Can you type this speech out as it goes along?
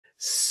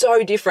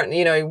so different.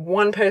 You know,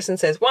 one person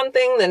says one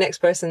thing, the next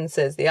person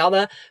says the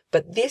other,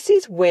 but this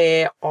is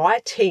where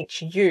I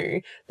teach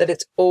you that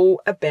it's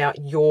all about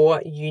your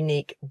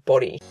unique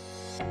body.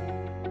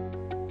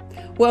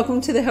 Welcome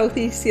to the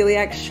Healthy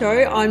Celiac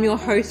Show. I'm your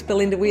host,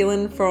 Belinda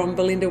Whelan from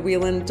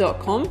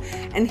belindawhelan.com,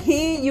 and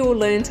here you will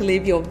learn to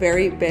live your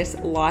very best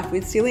life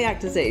with celiac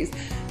disease.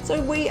 So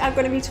we are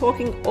going to be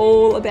talking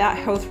all about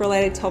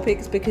health-related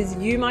topics because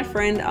you, my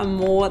friend, are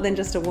more than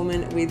just a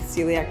woman with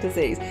celiac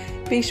disease.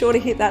 Be sure to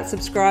hit that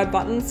subscribe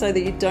button so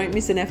that you don't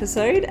miss an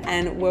episode,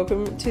 and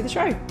welcome to the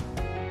show.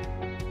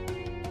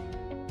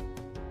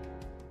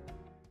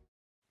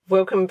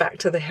 Welcome back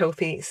to the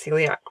Healthy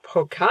Celiac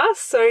podcast.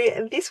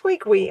 So this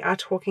week we are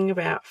talking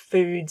about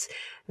foods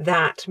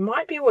that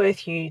might be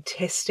worth you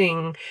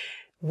testing,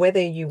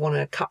 whether you want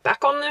to cut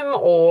back on them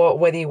or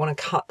whether you want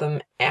to cut them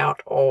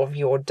out of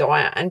your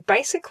diet. And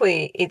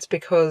basically it's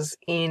because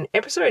in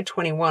episode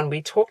 21,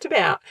 we talked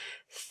about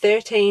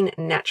 13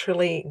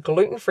 naturally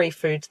gluten-free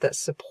foods that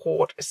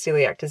support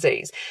celiac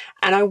disease.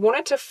 And I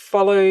wanted to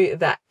follow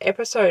that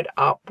episode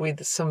up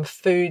with some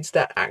foods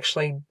that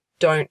actually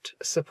don't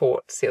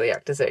support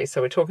celiac disease.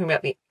 So we're talking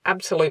about the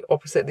absolute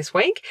opposite this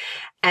week,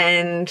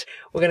 and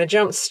we're going to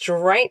jump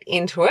straight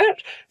into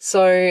it.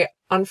 So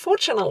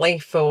unfortunately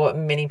for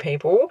many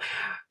people,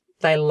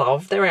 they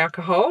love their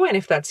alcohol. And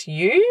if that's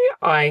you,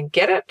 I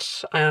get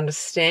it. I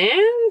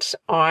understand.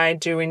 I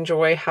do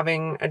enjoy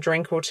having a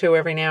drink or two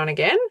every now and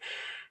again.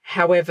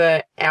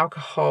 However,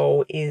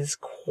 alcohol is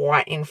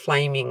quite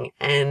inflaming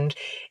and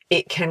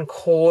it can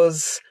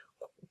cause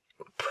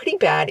pretty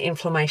bad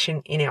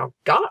inflammation in our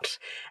gut.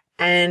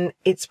 And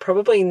it's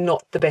probably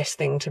not the best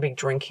thing to be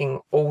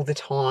drinking all the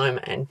time,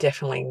 and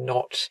definitely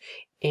not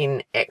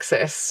in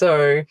excess.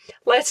 So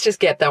let's just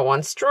get that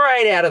one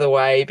straight out of the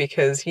way,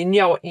 because you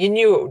knew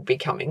it would be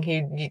coming.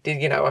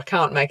 You know, I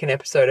can't make an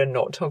episode and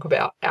not talk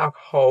about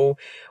alcohol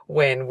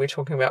when we're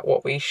talking about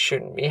what we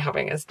shouldn't be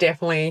having. It's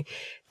definitely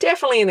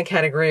in the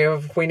category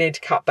of we need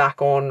to cut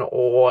back on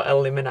or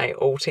eliminate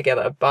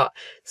altogether. But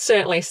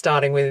certainly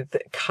starting with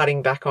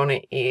cutting back on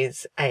it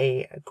is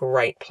a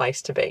great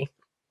place to be.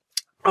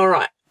 All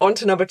right, on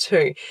to number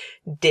 2,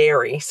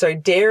 dairy. So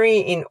dairy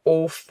in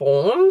all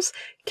forms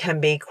can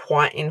be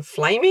quite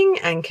inflaming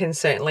and can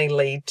certainly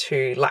lead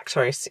to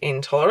lactose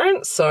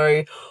intolerance.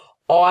 So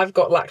I've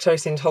got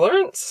lactose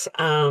intolerance.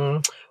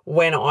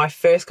 When I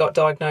first got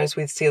diagnosed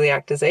with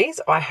celiac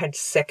disease, I had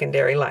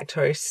secondary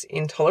lactose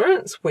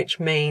intolerance, which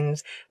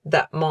means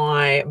that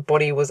my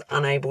body was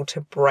unable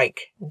to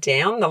break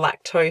down the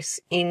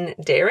lactose in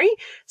dairy.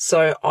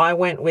 So I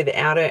went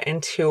without it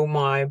until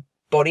my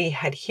body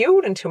had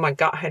healed, until my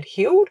gut had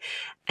healed,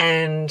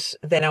 and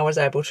then I was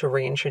able to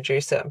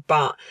reintroduce it.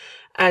 But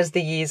as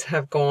the years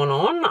have gone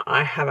on,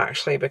 I have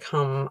actually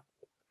become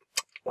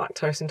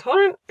lactose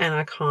intolerant and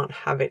I can't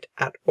have it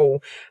at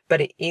all.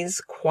 But it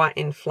is quite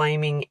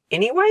inflaming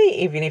anyway,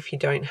 even if you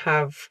don't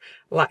have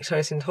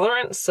lactose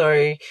intolerance.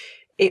 So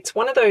it's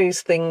one of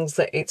those things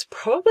that it's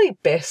probably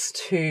best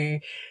to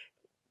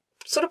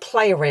sort of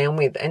play around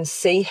with and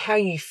see how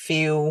you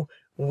feel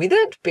with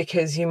it,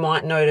 because you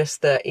might notice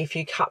that if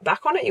you cut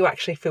back on it, you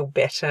actually feel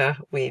better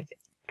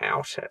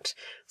without it.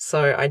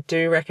 So I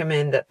do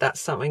recommend that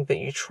that's something that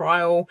you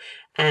trial.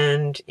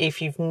 And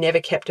if you've never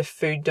kept a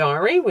food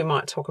diary, we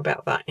might talk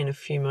about that in a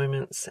few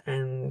moments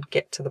and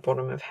get to the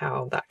bottom of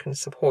how that can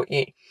support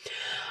you.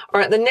 All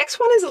right, the next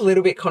one is a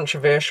little bit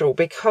controversial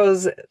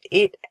because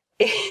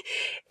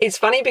it's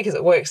funny because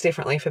it works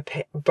differently for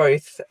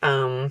both.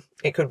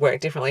 It could work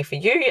differently for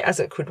you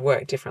as it could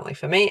work differently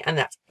for me, and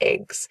that's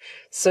eggs.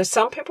 So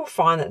some people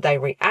find that they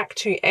react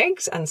to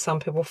eggs and some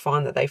people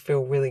find that they feel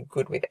really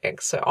good with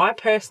eggs. So I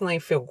personally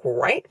feel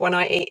great when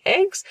I eat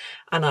eggs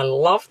and I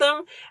love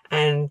them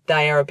and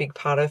they are a big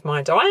part of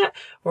my diet,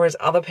 whereas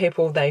other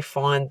people, they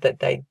find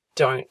that they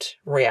don't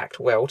react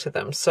well to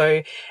them.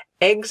 So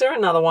eggs are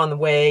another one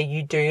where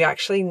you do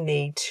actually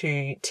need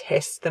to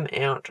test them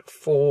out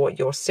for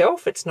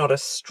yourself. It's not a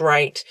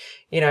straight,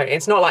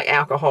 it's not like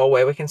alcohol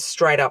where we can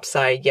straight up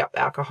say, yep,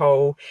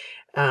 alcohol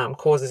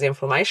causes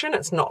inflammation.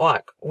 It's not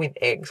like with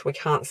eggs. We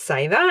can't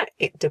say that.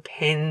 It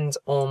depends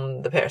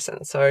on the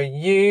person. So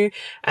you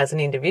as an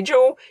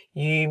individual,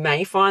 you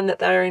may find that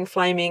they're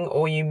inflaming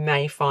or you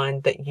may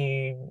find that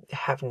you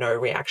have no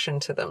reaction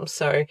to them.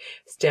 So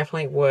it's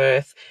definitely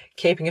worth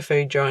keeping a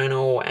food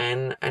journal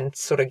and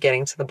sort of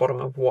getting to the bottom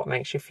of what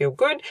makes you feel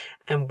good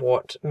and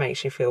what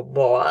makes you feel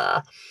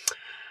blah.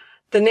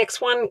 The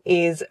next one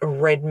is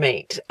red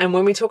meat. And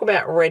when we talk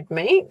about red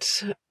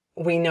meat,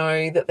 we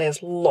know that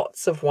there's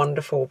lots of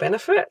wonderful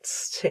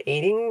benefits to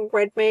eating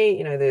red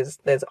meat.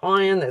 There's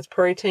iron, there's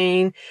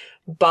protein,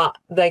 but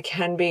it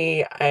can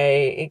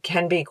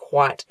be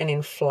quite an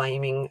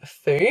inflaming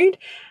food.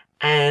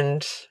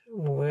 And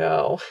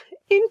well,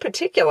 in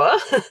particular,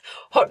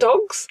 hot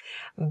dogs,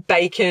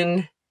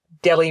 bacon,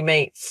 deli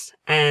meats,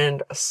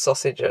 and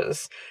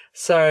sausages.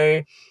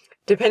 So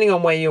depending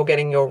on where you're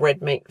getting your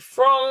red meat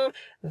from,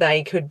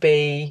 they could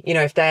be,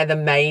 if they're the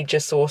major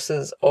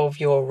sources of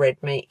your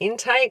red meat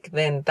intake,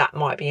 then that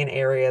might be an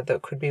area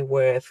that could be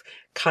worth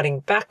cutting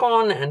back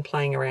on and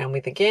playing around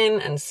with again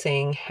and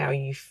seeing how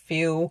you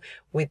feel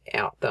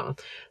without them.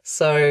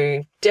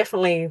 So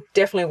definitely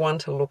one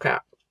to look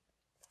at.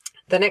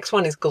 The next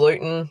one is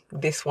gluten.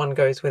 This one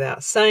goes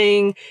without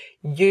saying.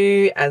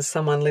 You, as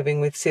someone living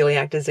with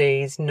celiac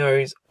disease,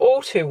 knows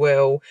all too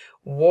well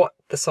what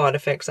the side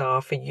effects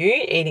are for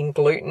you eating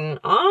gluten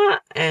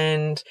are,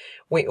 and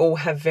we all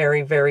have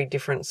very, very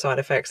different side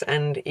effects.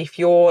 And if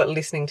you're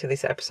listening to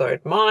this episode,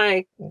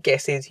 my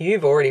guess is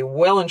you've already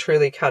well and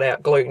truly cut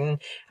out gluten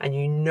and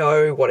you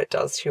know what it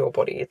does to your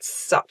body. It's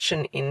such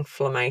an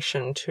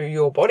inflammation to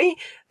your body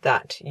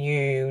that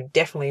you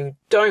definitely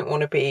don't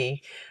want to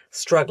be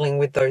struggling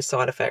with those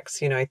side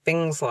effects.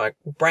 Things like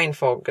brain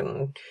fog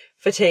and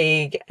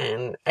fatigue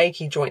and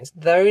achy joints.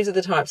 Those are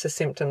the types of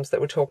symptoms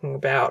that we're talking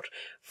about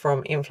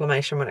from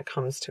inflammation when it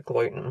comes to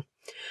gluten.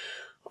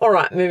 All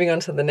right, moving on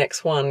to the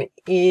next one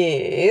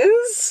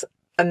is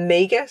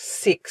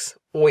omega-6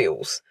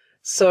 oils.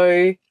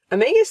 So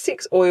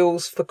omega-6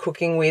 oils for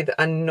cooking with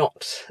are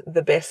not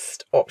the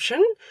best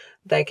option.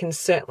 They can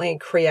certainly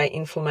create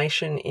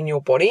inflammation in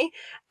your body.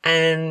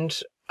 And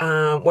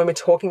when we're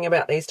talking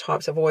about these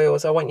types of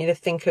oils, I want you to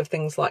think of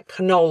things like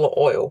canola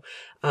oil,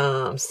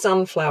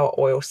 sunflower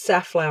oil,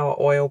 safflower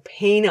oil,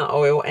 peanut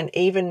oil, and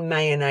even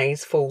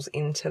mayonnaise falls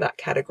into that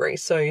category.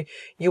 So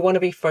you want to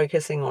be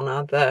focusing on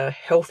other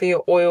healthier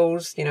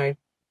oils,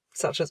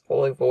 such as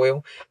olive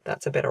oil.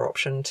 That's a better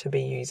option to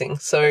be using.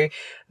 So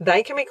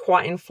they can be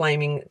quite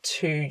inflaming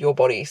to your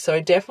body. So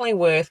definitely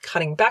worth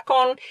cutting back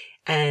on.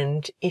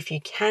 And if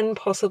you can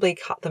possibly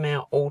cut them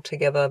out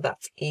altogether,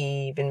 that's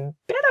even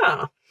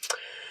better.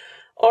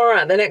 All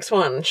right, the next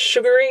one,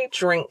 sugary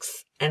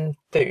drinks and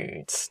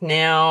foods.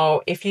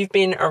 Now, if you've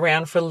been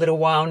around for a little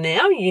while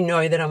now, you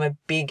know that I'm a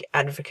big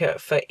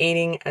advocate for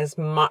eating as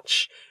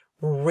much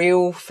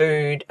real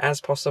food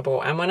as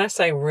possible. And when I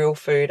say real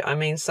food, I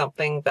mean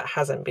something that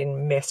hasn't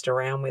been messed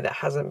around with. It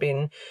hasn't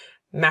been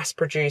mass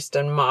produced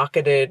and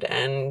marketed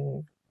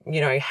and,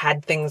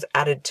 had things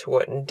added to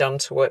it and done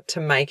to it to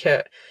make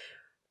it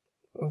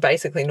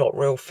basically not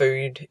real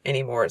food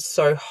anymore. It's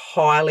so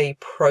highly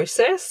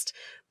processed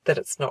that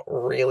it's not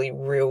really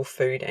real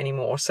food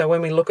anymore. So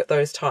when we look at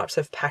those types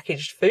of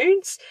packaged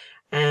foods,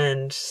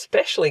 and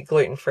especially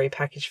gluten-free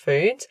packaged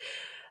foods,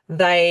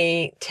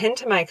 they tend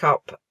to make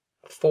up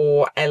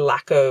for a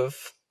lack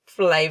of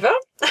flavor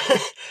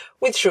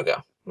with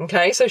sugar.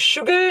 Okay, so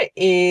sugar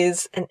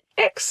is an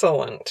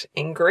excellent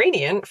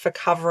ingredient for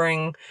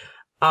covering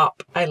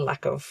up a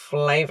lack of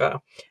flavor.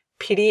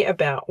 Pity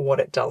about what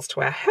it does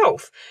to our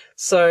health.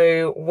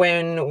 So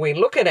when we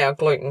look at our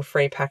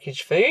gluten-free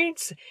packaged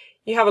foods,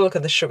 you have a look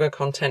at the sugar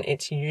content,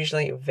 it's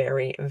usually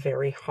very,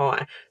 very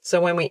high.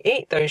 So when we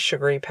eat those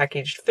sugary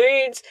packaged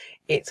foods,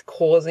 it's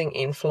causing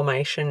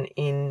inflammation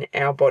in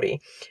our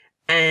body.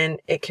 And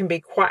it can be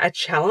quite a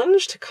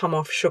challenge to come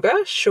off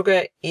sugar.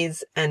 Sugar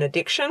is an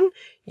addiction.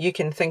 You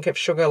can think of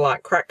sugar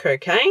like crack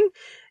cocaine,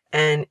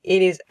 and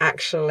it is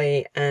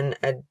actually an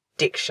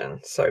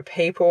addiction. So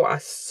people are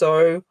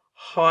so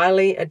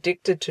highly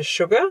addicted to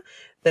sugar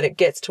that it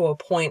gets to a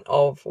point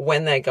of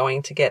when they're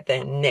going to get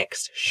their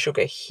next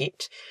sugar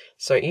hit.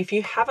 So if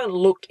you haven't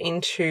looked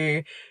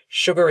into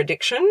sugar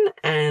addiction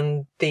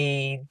and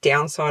the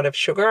downside of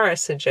sugar, I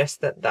suggest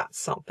that that's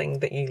something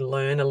that you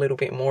learn a little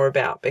bit more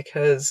about,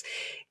 because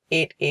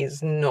it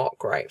is not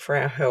great for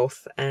our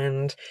health.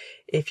 And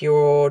if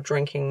you're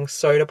drinking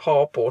soda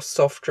pop or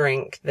soft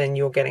drink, then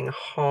you're getting a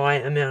high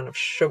amount of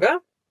sugar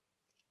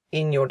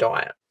in your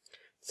diet.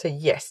 So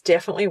yes,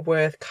 definitely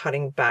worth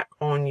cutting back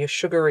on your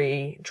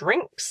sugary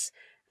drinks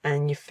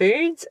and your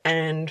foods.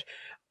 And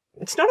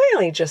it's not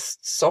only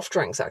just soft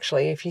drinks,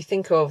 actually. If you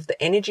think of the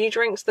energy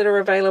drinks that are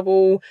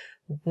available,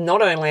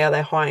 not only are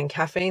they high in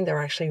caffeine,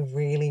 they're actually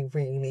really,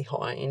 really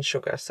high in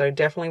sugar. So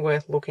definitely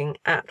worth looking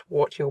at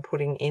what you're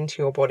putting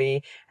into your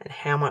body and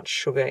how much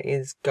sugar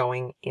is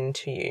going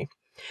into you.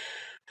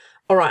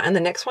 All right, and the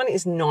next one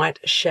is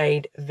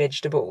nightshade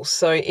vegetables.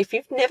 So if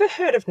you've never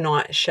heard of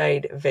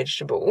nightshade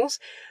vegetables,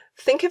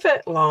 think of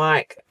it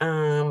like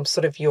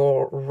sort of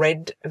your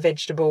red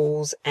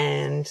vegetables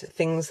and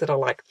things that are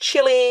like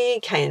chili,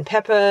 cayenne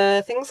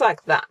pepper, things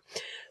like that.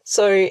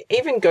 So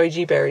even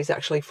goji berries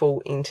actually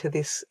fall into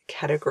this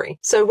category.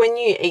 So when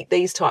you eat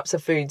these types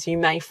of foods, you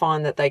may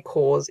find that they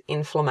cause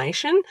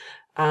inflammation.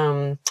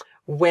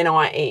 When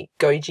I eat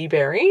goji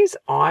berries,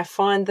 I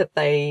find that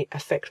they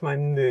affect my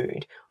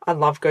mood. I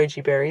love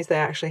goji berries. They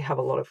actually have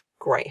a lot of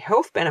great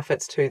health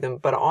benefits to them,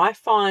 but I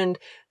find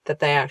that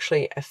they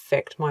actually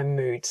affect my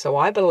mood. So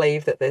I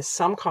believe that there's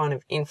some kind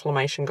of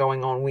inflammation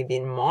going on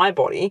within my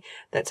body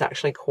that's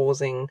actually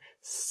causing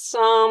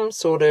some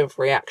sort of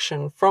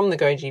reaction from the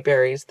goji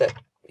berries that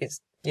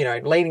is,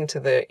 leading to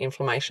the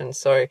inflammation.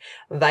 So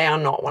they are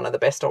not one of the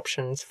best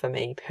options for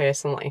me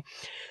personally.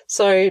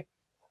 So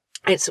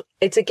it's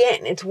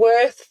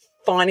worth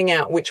finding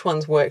out which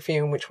ones work for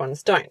you and which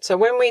ones don't. So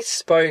when we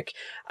spoke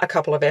a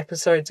couple of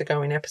episodes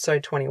ago in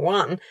episode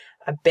 21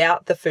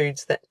 about the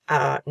foods that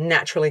are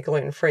naturally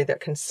gluten-free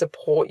that can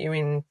support you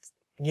in,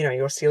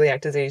 your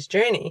celiac disease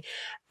journey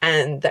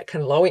and that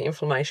can lower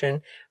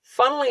inflammation,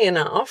 funnily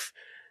enough,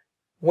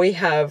 we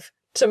have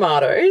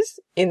tomatoes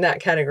in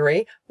that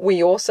category.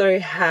 We also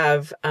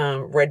have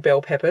red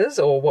bell peppers,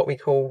 or what we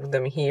call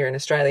them here in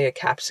Australia,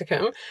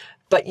 capsicum,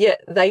 but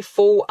yet they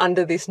fall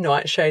under this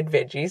nightshade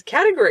veggies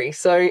category.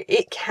 So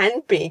it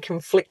can be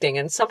conflicting.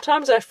 And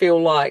sometimes I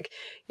feel like,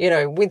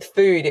 with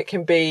food, it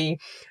can be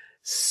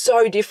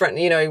so different.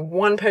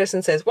 One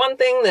person says one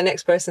thing, the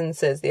next person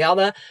says the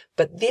other.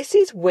 But this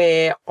is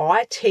where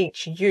I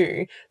teach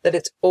you that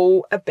it's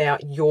all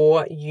about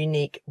your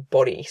unique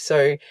body.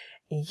 So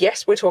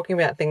yes, we're talking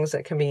about things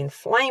that can be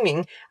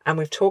inflaming, and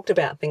we've talked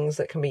about things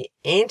that can be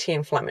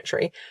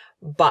anti-inflammatory,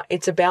 but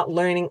it's about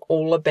learning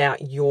all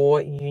about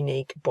your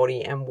unique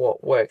body and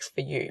what works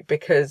for you,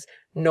 because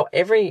not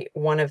every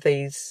one of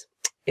these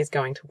is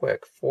going to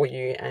work for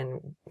you, and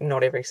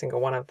not every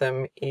single one of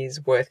them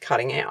is worth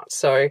cutting out.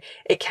 So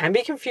it can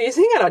be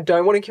confusing, and I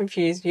don't want to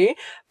confuse you,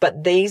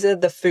 but these are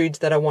the foods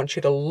that I want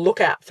you to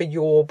look at for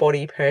your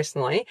body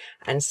personally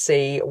and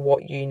see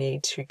what you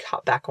need to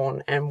cut back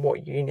on and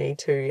what you need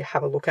to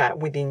have a look at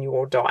within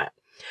your diet.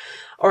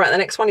 All right, the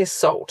next one is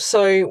salt.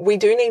 So we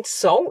do need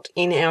salt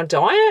in our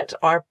diet.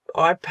 I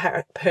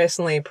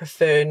personally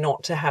prefer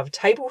not to have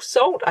table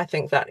salt. I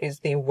think that is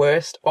the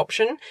worst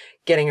option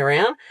getting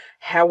around.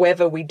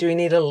 However, we do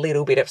need a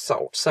little bit of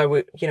salt.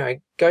 So,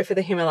 go for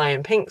the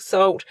Himalayan pink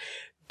salt.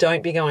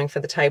 Don't be going for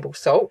the table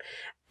salt,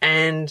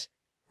 and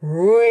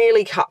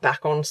really cut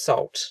back on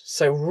salt.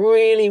 So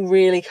really,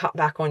 really cut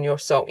back on your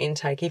salt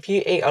intake. If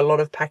you eat a lot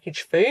of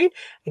packaged food,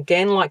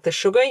 again, like the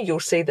sugar, you'll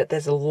see that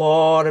there's a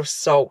lot of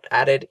salt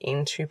added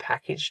into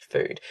packaged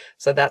food.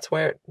 So that's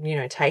where,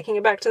 taking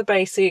it back to the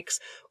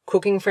basics,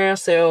 cooking for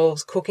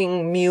ourselves,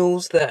 cooking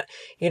meals that,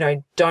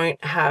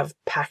 don't have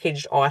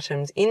packaged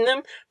items in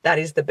them, that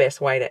is the best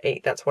way to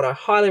eat. That's what I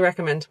highly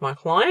recommend to my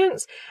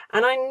clients.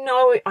 And I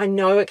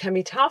know it can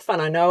be tough,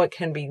 and I know it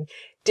can be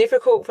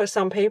difficult for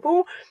some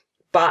people,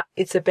 but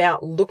it's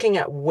about looking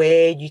at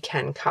where you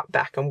can cut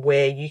back and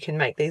where you can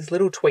make these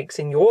little tweaks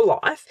in your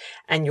life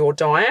and your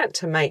diet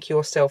to make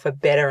yourself a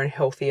better and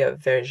healthier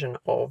version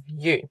of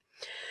you.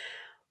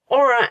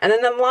 All right. And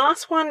then the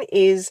last one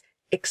is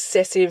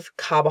excessive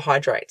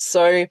carbohydrates.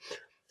 So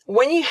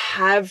when you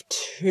have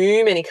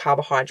too many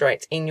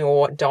carbohydrates in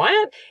your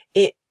diet,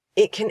 it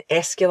can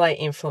escalate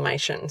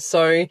inflammation.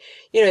 So,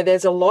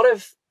 there's a lot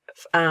of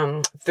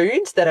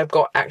foods that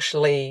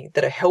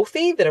are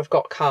healthy, that have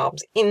got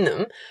carbs in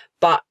them,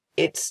 but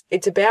it's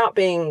about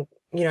being,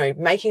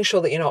 making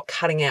sure that you're not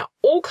cutting out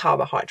all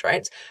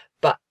carbohydrates,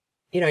 but,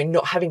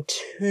 not having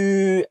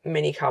too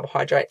many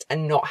carbohydrates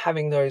and not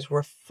having those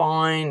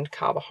refined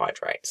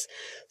carbohydrates.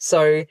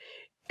 So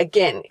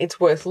again, it's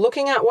worth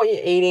looking at what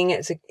you're eating.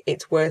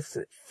 It's worth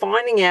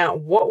finding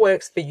out what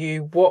works for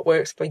you, what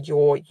works for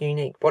your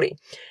unique body.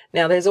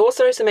 Now, there's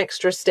also some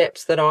extra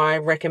steps that I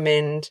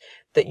recommend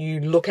that you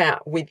look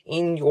at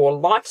within your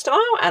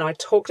lifestyle, and I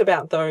talked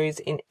about those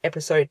in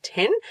episode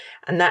 10.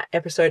 And that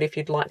episode, if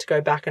you'd like to go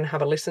back and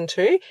have a listen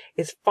to,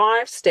 is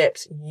 5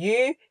 steps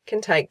you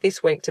can take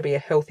this week to be a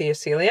healthier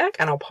celiac.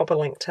 And I'll pop a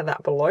link to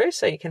that below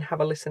so you can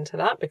have a listen to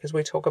that, because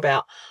we talk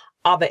about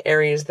other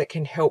areas that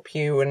can help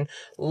you and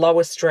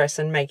lower stress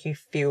and make you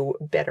feel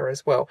better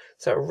as well.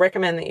 So I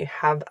recommend that you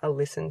have a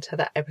listen to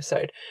that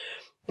episode.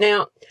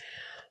 Now,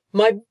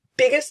 my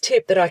biggest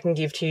tip that I can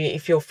give to you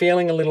if you're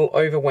feeling a little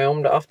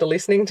overwhelmed after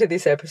listening to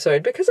this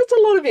episode, because it's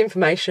a lot of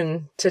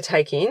information to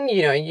take in.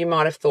 You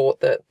might have thought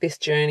that this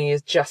journey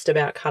is just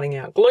about cutting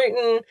out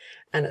gluten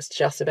and it's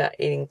just about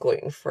eating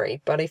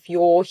gluten-free. But if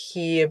you're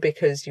here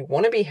because you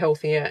want to be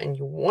healthier and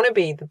you want to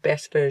be the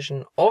best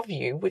version of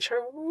you, which I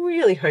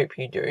really hope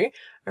you do,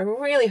 I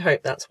really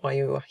hope that's why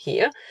you are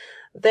here,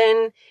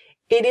 then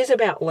it is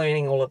about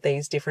learning all of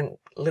these different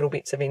little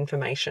bits of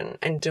information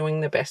and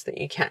doing the best that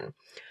you can.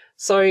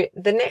 So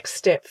the next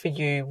step for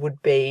you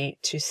would be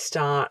to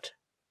start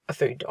a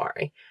food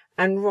diary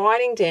and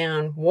writing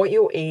down what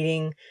you're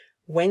eating,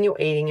 when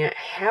you're eating it,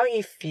 how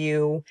you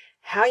feel,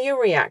 how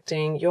you're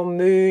reacting, your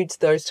moods,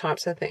 those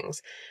types of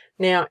things.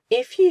 Now,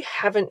 if you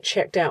haven't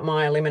checked out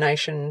my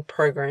elimination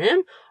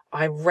program,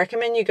 I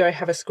recommend you go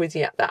have a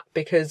squizzy at that,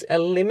 because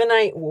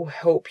Eliminate will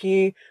help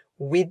you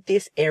with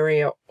this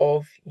area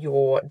of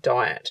your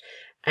diet.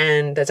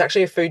 And there's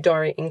actually a food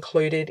diary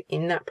included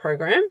in that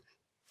program.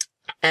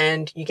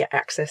 And you get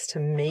access to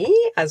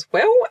me as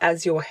well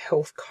as your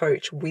health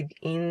coach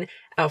within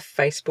our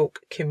Facebook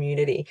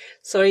community.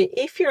 So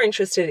if you're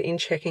interested in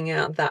checking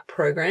out that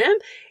program,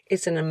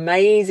 it's an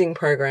amazing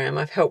program.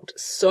 I've helped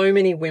so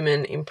many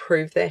women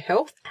improve their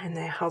health, and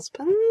their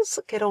husbands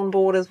get on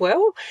board as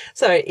well.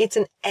 So it's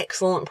an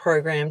excellent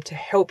program to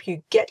help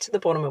you get to the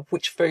bottom of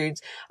which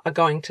foods are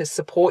going to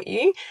support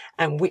you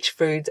and which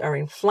foods are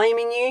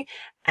inflaming you,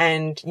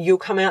 and you'll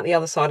come out the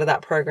other side of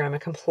that program a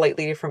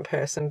completely different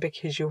person,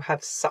 because you'll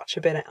have such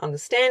a better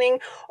understanding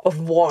of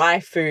why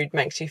food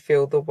makes you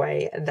feel the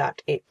way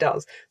that it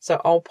does. So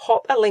I'll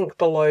pop a link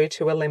below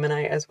to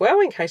Eliminate as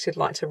well, in case you'd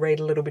like to read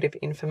a little bit of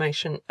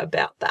information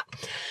about that.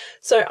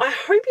 So I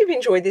hope you've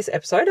enjoyed this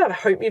episode. I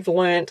hope you've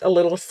learned a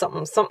little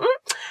something.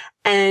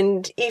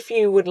 And if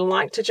you would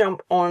like to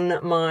jump on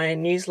my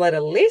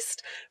newsletter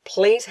list,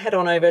 please head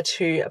on over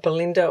to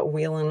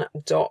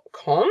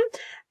belindawhelan.com.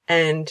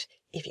 And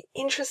if you're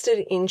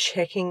interested in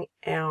checking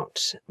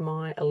out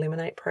my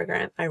Eliminate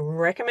program, I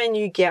recommend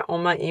you get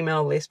on my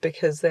email list,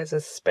 because there's a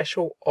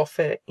special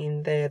offer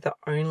in there that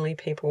only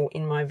people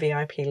in my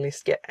VIP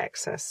list get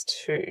access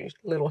to.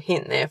 Little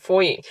hint there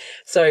for you.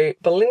 So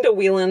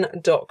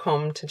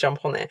belindawhelan.com to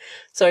jump on there.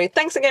 So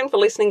thanks again for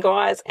listening,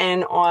 guys,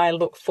 and I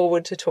look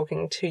forward to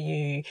talking to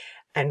you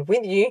and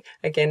with you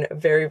again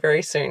very,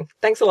 very soon.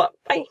 Thanks a lot.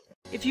 Bye.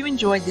 If you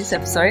enjoyed this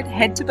episode,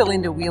 head to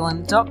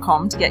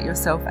belindawhelan.com to get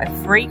yourself a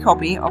free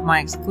copy of my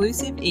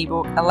exclusive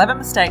ebook, 11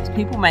 Mistakes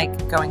People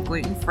Make Going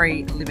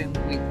Gluten-Free Living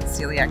with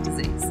Celiac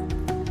Disease.